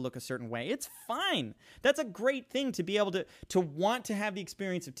wanting to look a certain way. It's fine. That's a great thing to be able to want to have the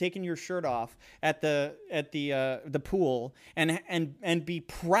experience of taking your shirt off at the pool and be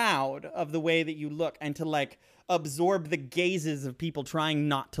proud of the way that you look and to like absorb the gazes of people trying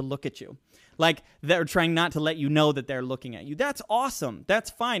not to look at you. Like they're trying not to let you know that they're looking at you. That's awesome. That's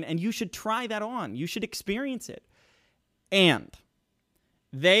fine. And you should try that on. You should experience it. And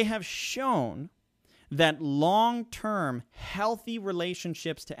they have shown that long-term healthy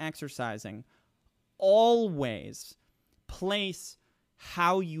relationships to exercising always place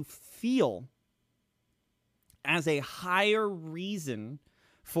how you feel as a higher reason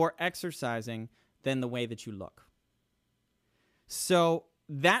for exercising than the way that you look. So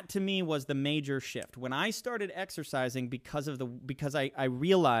that to me was the major shift. When I started exercising because I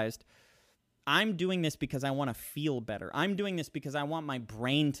realized I'm doing this because I want to feel better. I'm doing this because I want my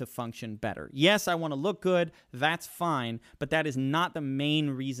brain to function better. Yes, I want to look good. That's fine. But that is not the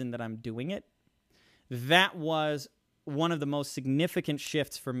main reason that I'm doing it. That was one of the most significant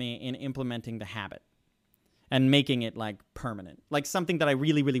shifts for me in implementing the habit and making it like permanent, like something that I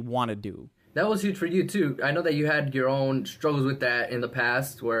really, really want to do. That was huge for you too. I know that you had your own struggles with that in the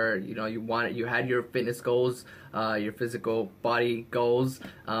past, where you had your fitness goals, your physical body goals,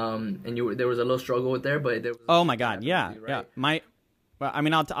 and there was a little struggle with there, but there was. Oh my God, yeah, you, right?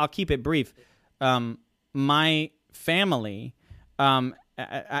 Yeah. I'll keep it brief. My family.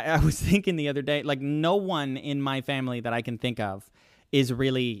 I was thinking the other day, like no one in my family that I can think of is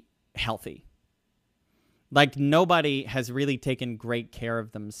really healthy. Like nobody has really taken great care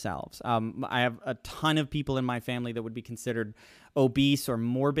of themselves. I have a ton of people in my family that would be considered obese or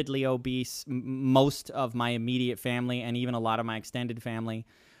morbidly obese. Most of my immediate family and even a lot of my extended family.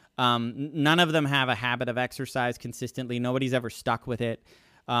 None of them have a habit of exercise consistently. Nobody's ever stuck with it.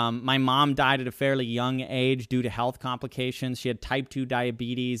 My mom died at a fairly young age due to health complications. She had type 2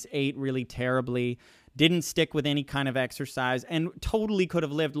 diabetes, ate really terribly, didn't stick with any kind of exercise, and totally could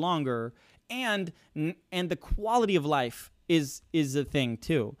have lived longer. And the quality of life is a thing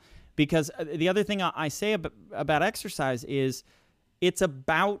too, because the other thing I say about exercise is it's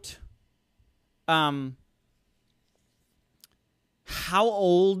about how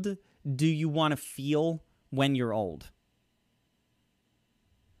old do you want to feel when you're old?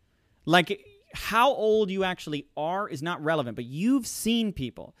 Like how old you actually are is not relevant, but you've seen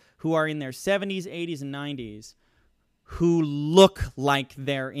people who are in their 70s, 80s, and 90s who look like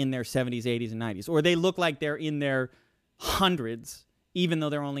they're in their 70s, 80s, and 90s, or they look like they're in their hundreds, even though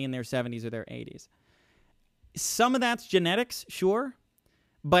they're only in their 70s or their 80s. Some of that's genetics, sure,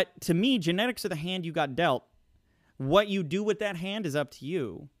 but to me, genetics are the hand you got dealt. What you do with that hand is up to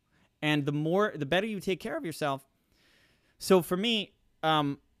you, and the better you take care of yourself. So for me,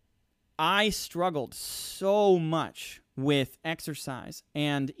 I struggled so much with exercise.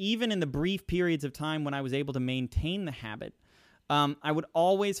 And even in the brief periods of time when I was able to maintain the habit, I would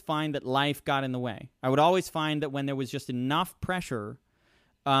always find that life got in the way. I would always find that when there was just enough pressure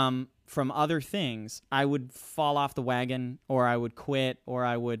from other things, I would fall off the wagon, or I would quit, or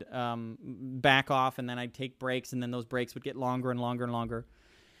I would back off, and then I'd take breaks, and then those breaks would get longer and longer and longer.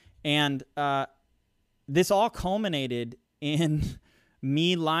 And this all culminated in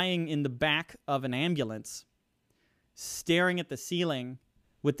me lying in the back of an ambulance, staring at the ceiling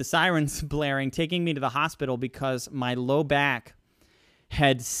with the sirens blaring, taking me to the hospital because my low back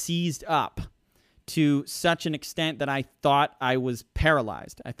had seized up to such an extent that I thought I was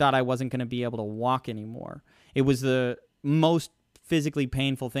paralyzed. I thought I wasn't going to be able to walk anymore. It was the most physically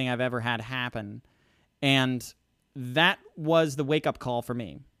painful thing I've ever had happen. And that was the wake-up call for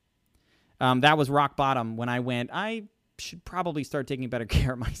me. That was rock bottom when I went, I should probably start taking better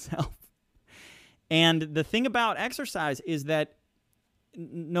care of myself. And the thing about exercise is that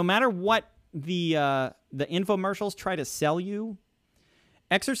no matter what the infomercials try to sell you,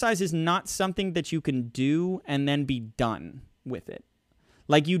 exercise is not something that you can do and then be done with it.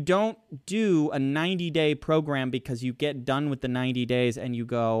 Like, you don't do a 90-day program because you get done with the 90 days and you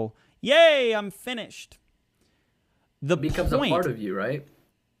go, yay, I'm finished. It becomes a part of you, right?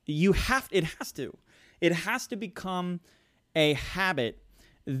 It has to become a habit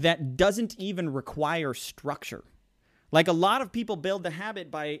that doesn't even require structure. Like, a lot of people build the habit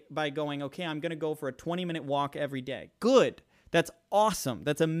by going, okay, I'm going to go for a 20-minute walk every day. Good. That's awesome.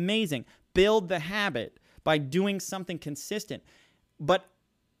 That's amazing. Build the habit by doing something consistent.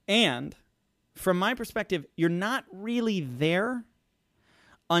 And from my perspective, you're not really there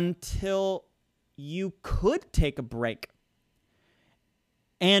until you could take a break.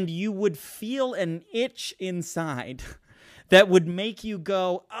 And you would feel an itch inside that would make you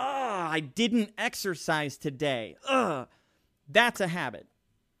go, I didn't exercise today. That's a habit.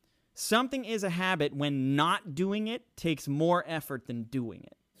 Something is a habit when not doing it takes more effort than doing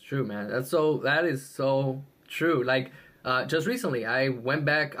it. It's true, man. That is so true. Like, just recently, I went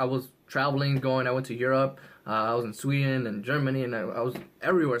back. I was traveling, I went to Europe. I was in Sweden and Germany, and I was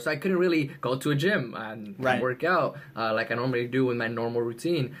everywhere. So I couldn't really go to a gym and work out like I normally do with my normal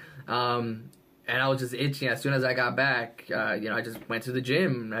routine. And I was just itching. As soon as I got back, I just went to the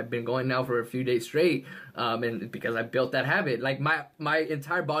gym. I've been going now for a few days straight, and because I built that habit. Like, my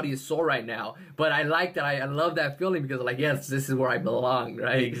entire body is sore right now, but I like that. I love that feeling because, like, yes, this is where I belong,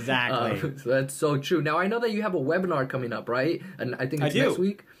 right? Exactly. So that's so true. Now, I know that you have a webinar coming up, right? And I think it's next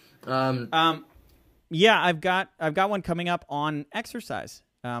week. Yeah, I've got one coming up on exercise.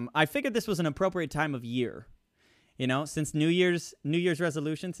 I figured this was an appropriate time of year. Since New Year's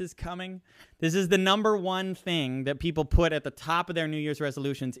resolutions is coming, this is the number one thing that people put at the top of their New Year's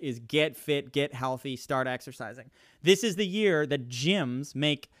resolutions is get fit, get healthy, start exercising. This is the year that gyms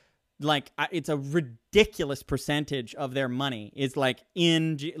make, like, it's a ridiculous percentage of their money is like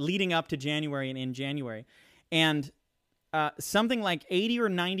leading up to January and in January. And something like 80 or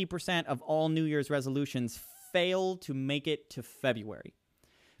 90% of all New Year's resolutions fail to make it to February.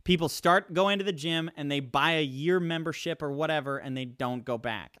 People start going to the gym and they buy a year membership or whatever, and they don't go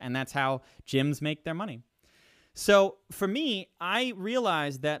back. And that's how gyms make their money. So for me, I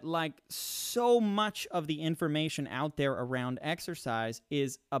realized that, like, so much of the information out there around exercise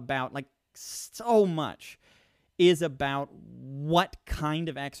is about, like, so much is about what kind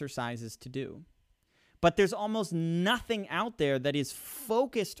of exercises to do. But there's almost nothing out there that is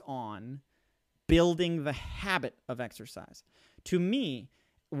focused on building the habit of exercise. To me,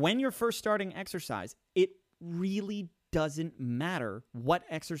 when you're first starting exercise, it really doesn't matter what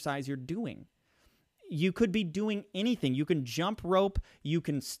exercise you're doing. You could be doing anything. You can jump rope, you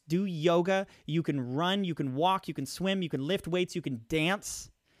can do yoga, you can run, you can walk, you can swim, you can lift weights, you can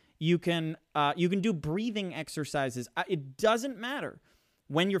dance, you can do breathing exercises. It doesn't matter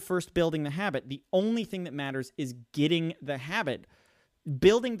when you're first building the habit. The only thing that matters is getting the habit,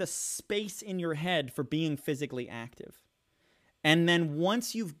 building the space in your head for being physically active. And then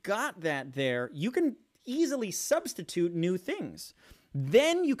once you've got that there, you can easily substitute new things.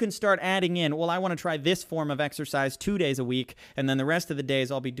 Then you can start adding in, well, I want to try this form of exercise 2 days a week, and then the rest of the days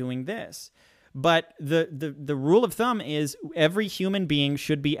I'll be doing this. But the rule of thumb is every human being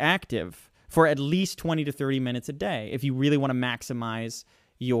should be active for at least 20 to 30 minutes a day if you really want to maximize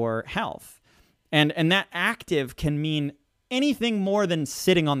your health. And that active can mean anything more than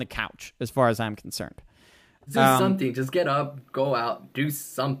sitting on the couch, as far as I'm concerned. Do something. Just get up, go out, do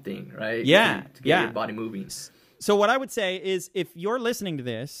something, right? Yeah. To get your body moving. So what I would say is, if you're listening to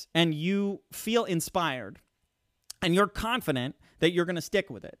this and you feel inspired and you're confident that you're going to stick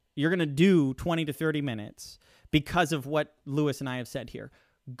with it. You're going to do 20 to 30 minutes because of what Lewis and I have said here.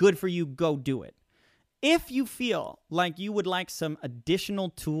 Good for you. Go do it. If you feel like you would like some additional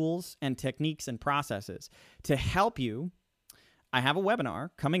tools and techniques and processes to help you, I have a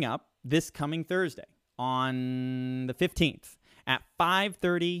webinar coming up this coming Thursday on the 15th at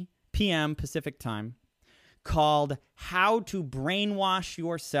 5:30 p.m. Pacific time called How to Brainwash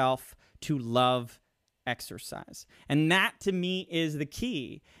Yourself to Love Exercise. And that, to me, is the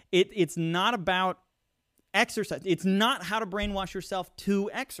key. It's not about exercise. It's not how to brainwash yourself to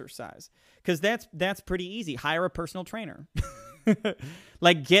exercise, because that's pretty easy. Hire a personal trainer.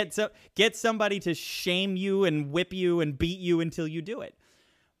 Like get somebody to shame you and whip you and beat you until you do it.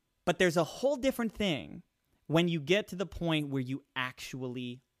 But there's a whole different thing when you get to the point where you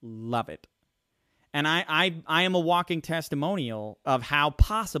actually love it. And I am a walking testimonial of how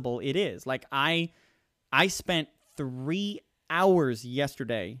possible it is. Like I spent 3 hours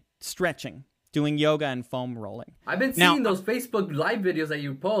yesterday stretching, doing yoga and foam rolling. I've been seeing those Facebook live videos that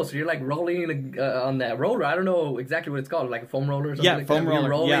you post. You're like rolling on that roller. I don't know exactly what it's called, like a foam roller or something. Yeah, like foam that. roller.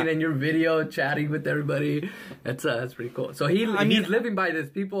 You're rolling yeah. in your video, chatting with everybody. That's pretty cool. So he's living by this.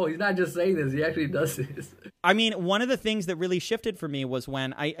 People, he's not just saying this. He actually does this. I mean, one of the things that really shifted for me was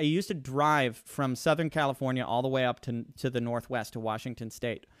when I used to drive from Southern California all the way up to the Northwest, to Washington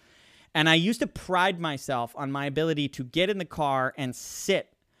State. And I used to pride myself on my ability to get in the car and sit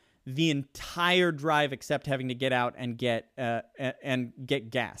the entire drive except having to get out and get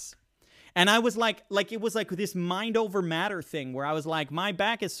gas. And I was like it was like this mind over matter thing where I was like, my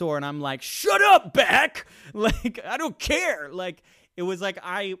back is sore, and I'm like, shut up, back! Like, I don't care. Like, it was like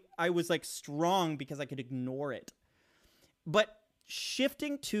I was like strong because I could ignore it. But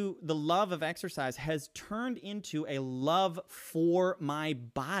shifting to the love of exercise has turned into a love for my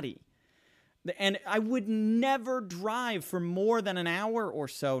body. And I would never drive for more than an hour or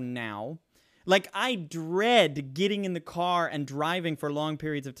so now. Like, I dread getting in the car and driving for long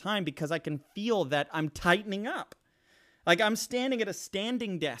periods of time because I can feel that I'm tightening up. Like, I'm standing at a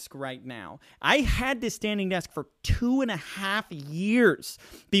standing desk right now. I had this standing desk for 2.5 years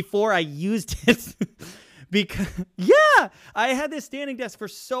before I used it. Because, yeah, I had this standing desk for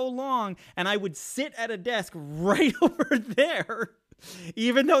so long, and I would sit at a desk right over there,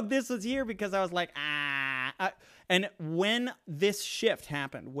 even though this was here, because I was like, and when this shift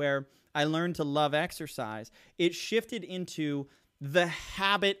happened, where I learned to love exercise, it shifted into the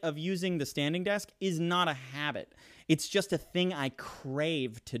habit of using the standing desk is not a habit. It's just a thing I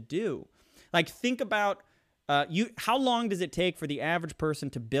crave to do. Like, think about how long does it take for the average person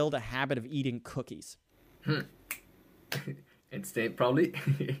to build a habit of eating cookies? Instant, probably.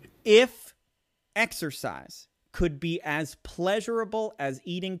 If exercise could be as pleasurable as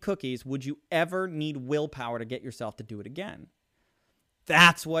eating cookies, would you ever need willpower to get yourself to do it again?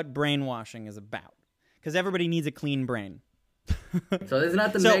 That's what brainwashing is about. Because everybody needs a clean brain. So there's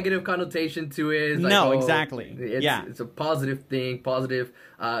not the negative connotation to it. It's like, no, exactly. It's a positive thing, positive,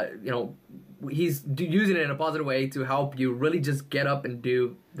 he's using it in a positive way to help you really just get up and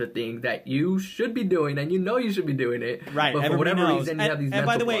do the thing that you should be doing, and you know you should be doing it. Right. But for whatever reason, you have these and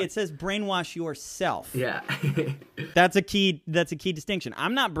by the way, blocks. it says brainwash yourself. Yeah. That's a key distinction.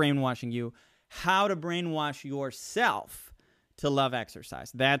 I'm not brainwashing you. How to brainwash yourself to love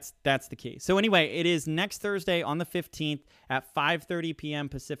exercise. That's the key. So anyway, it is next Thursday on the 15th at 5:30 p.m.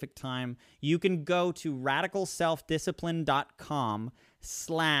 Pacific time. You can go to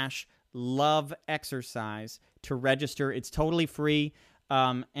radicalselfdiscipline.com/love exercise to register. It's totally free.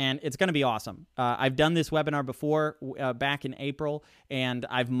 And it's going to be awesome. I've done this webinar before back in April, and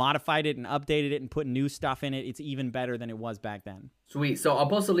I've modified it and updated it and put new stuff in it. It's even better than it was back then. Sweet. So I'll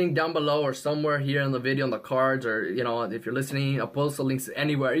post a link down below or somewhere here in the video, on the cards, or, if you're listening, I'll post the links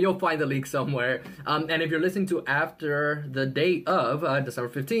anywhere. You'll find the link somewhere. And if you're listening to after the date of December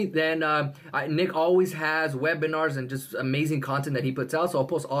 15th, then Nick always has webinars and just amazing content that he puts out. So I'll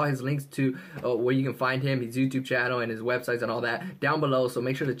post all his links to where you can find him, his YouTube channel and his websites and all that down below. So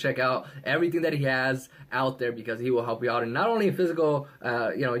make sure to check out everything that he has out there, because he will help you out in not only in physical,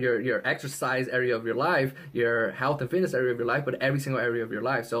 your exercise area of your life, your health and fitness area of your life, but every single area of your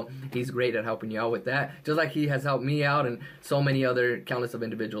life. So he's great at helping you out with that, just like he has helped me out and so many other countless of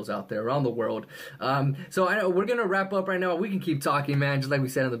individuals out there around the world. So I know we're gonna wrap up right now. We can keep talking, man, just like we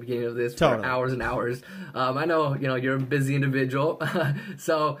said in the beginning of this, for hours and hours. I know you're a busy individual.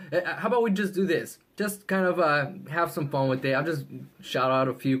 So how about we just do this? Just kind of have some fun with it. I'll just shout out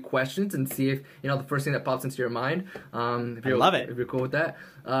a few questions and see if the first thing that pops into your mind. If you're, I love it. If you're cool with that.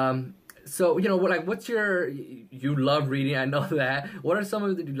 So what's you love reading? I know that. What are some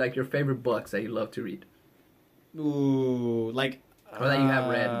of your favorite books that you love to read? Ooh, like or that you have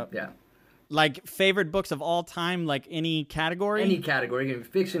read. Yeah. Like favorite books of all time, like any category? Any category,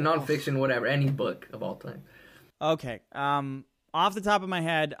 fiction, nonfiction, whatever, any book of all time. Okay. Off the top of my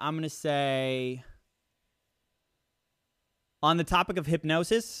head, I'm going to say, on the topic of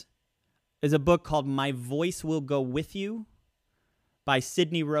hypnosis, is a book called My Voice Will Go With You by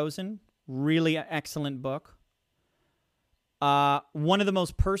Sidney Rosen. Really excellent book. One of the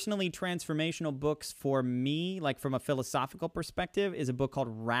most personally transformational books for me, like from a philosophical perspective, is a book called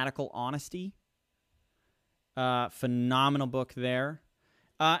Radical Honesty. Phenomenal book there.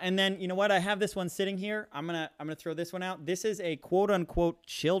 And then, you know what? I have this one sitting here. I'm gonna throw this one out. This is a quote unquote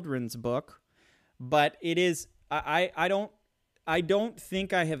children's book, but it is. I don't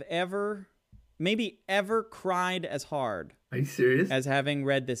think I have ever cried as hard. Are you serious? As having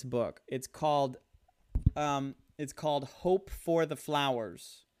read this book. It's called Hope for the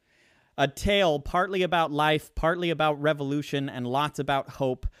Flowers. A tale partly about life, partly about revolution, and lots about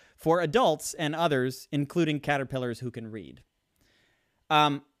hope for adults and others, including caterpillars who can read.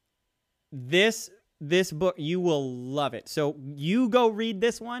 This book, you will love it. So you go read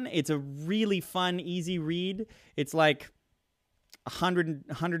this one. It's a really fun, easy read. It's like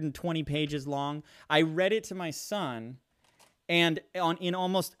 120 pages long. I read it to my son, and in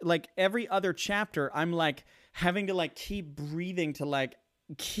almost like every other chapter, I'm like having to like keep breathing to like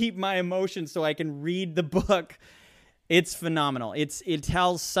keep my emotions so I can read the book. It's phenomenal. It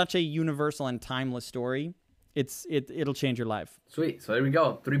tells such a universal and timeless story. It'll change your life. Sweet. So there we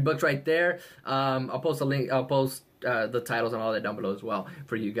go. 3 books right there. I'll post a link. I'll post the titles and all that down below as well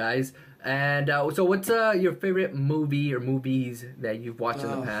for you guys. And so what's your favorite movie or movies that you've watched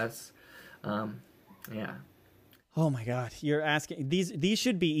in the past? Yeah. Oh my God. You're asking these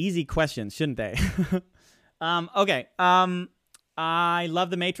should be easy questions, shouldn't they? Okay. I love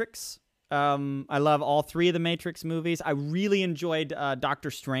The Matrix. I love all 3 of the Matrix movies. I really enjoyed Doctor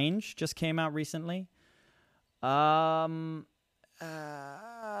Strange. Just came out recently.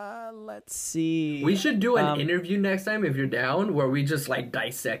 Let's see. We should do an interview next time if you're down, where we just like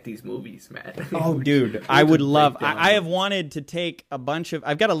dissect these movies, man. Oh, dude, I would love. I have wanted to take a bunch of.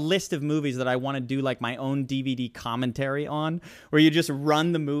 I've got a list of movies that I want to do like my own DVD commentary on, where you just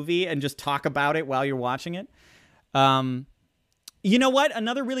run the movie and just talk about it while you're watching it. You know what?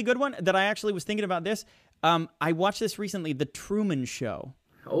 Another really good one that I actually was thinking about this. I watched this recently, The Truman Show.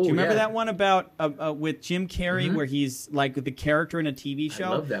 Oh, do you remember that one about with Jim Carrey where he's like the character in a TV show? I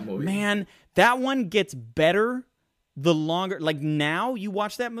love that movie. Man, that one gets better the longer. Like now you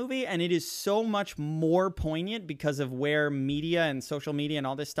watch that movie and it is so much more poignant because of where media and social media and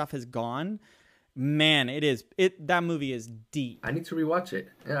all this stuff has gone. Man, that movie is deep. I need to rewatch it.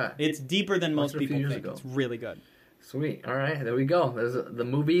 Yeah. It's deeper than most people think. Ago. It's really good. Sweet. All right, there we go. There's the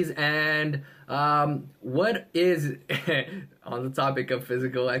movies. And what is, on the topic of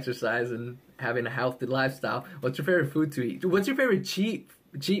physical exercise and having a healthy lifestyle, what's your favorite food to eat? What's your favorite cheat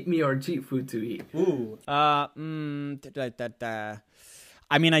meal or cheat food to eat? Ooh. I mean,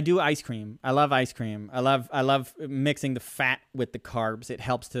 I do ice cream. I love ice cream. I love mixing the fat with the carbs. It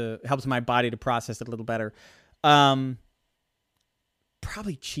helps my body to process it a little better. Probably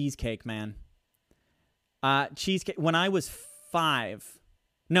cheesecake, man. Cheesecake. When I was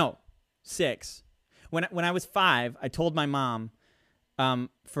 6. When I was 5, I told my mom,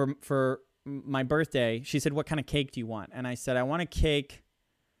 for my birthday, she said, "What kind of cake do you want?" And I said, "I want a cake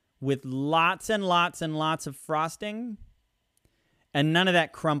with lots and lots and lots of frosting, and none of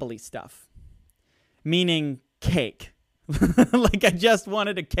that crumbly stuff." Meaning cake. Like I just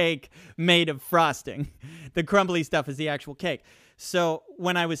wanted a cake made of frosting. The crumbly stuff is the actual cake. So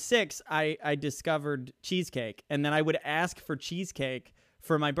when I was 6, I discovered cheesecake, and then I would ask for cheesecake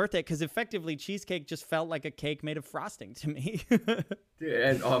for my birthday because effectively cheesecake just felt like a cake made of frosting to me. Dude,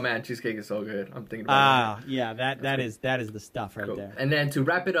 and oh man, cheesecake is so good. I'm thinking about it. Yeah, that is the stuff right there. And then to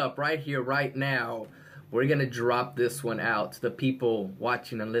wrap it up right here, right now, we're gonna drop this one out to the people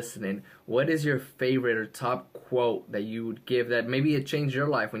watching and listening. What is your favorite or top quote that you would give that maybe it changed your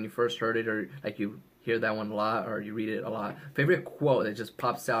life when you first heard it, or like you hear that one a lot or you read it a lot? Favorite quote that just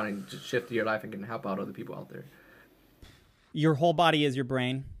pops out and just shifts your life and can help out other people out there? Your whole body is your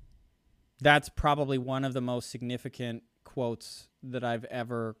brain. That's probably one of the most significant quotes that I've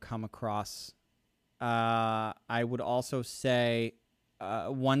ever come across. I would also say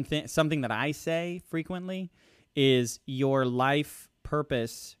something that I say frequently is your life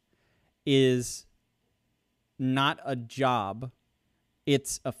purpose is not a job,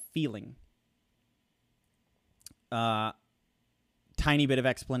 it's a feeling. Tiny bit of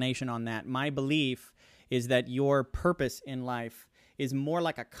explanation on that. My belief is that your purpose in life is more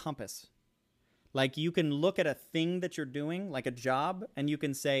like a compass. Like you can look at a thing that you're doing, like a job, and you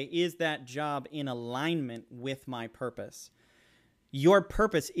can say, is that job in alignment with my purpose? Your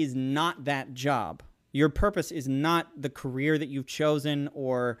purpose is not that job. Your purpose is not the career that you've chosen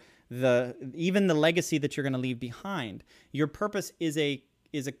or even the legacy that you're going to leave behind. Your purpose is a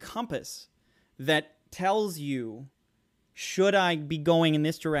compass that tells you, should I be going in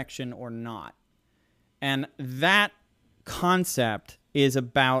this direction or not? And that concept is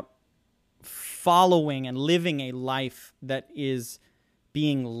about following and living a life that is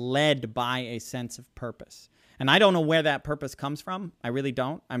being led by a sense of purpose. And I don't know where that purpose comes from. I really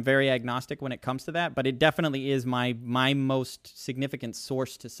don't. I'm very agnostic when it comes to that, but it definitely is my most significant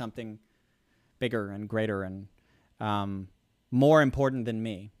source to something bigger and greater and more important than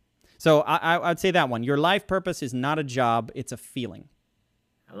me. So I'd say that one. Your life purpose is not a job. It's a feeling.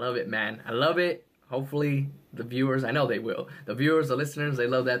 I love it, man. I love it. Hopefully the viewers, I know they will. The viewers, the listeners, they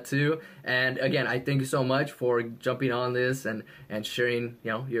love that too. And again, I thank you so much for jumping on this and sharing,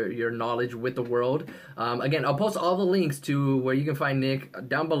 your knowledge with the world. Again, I'll post all the links to where you can find Nick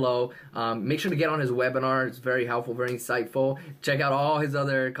down below. Make sure to get on his webinar. It's very helpful, very insightful. Check out all his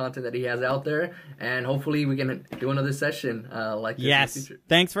other content that he has out there. And hopefully we can do another session like this in the future.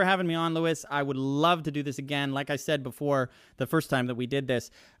 Thanks for having me on, Luis. I would love to do this again. Like I said before, the first time that we did this,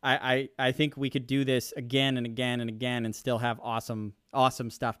 I think we could do this again and again and again and still have awesome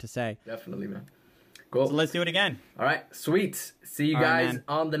stuff to say. Definitely, man. Cool. So let's do it again. All right, sweet. See you guys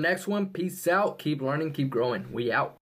on the next one. Peace out. Keep learning, keep growing. We out.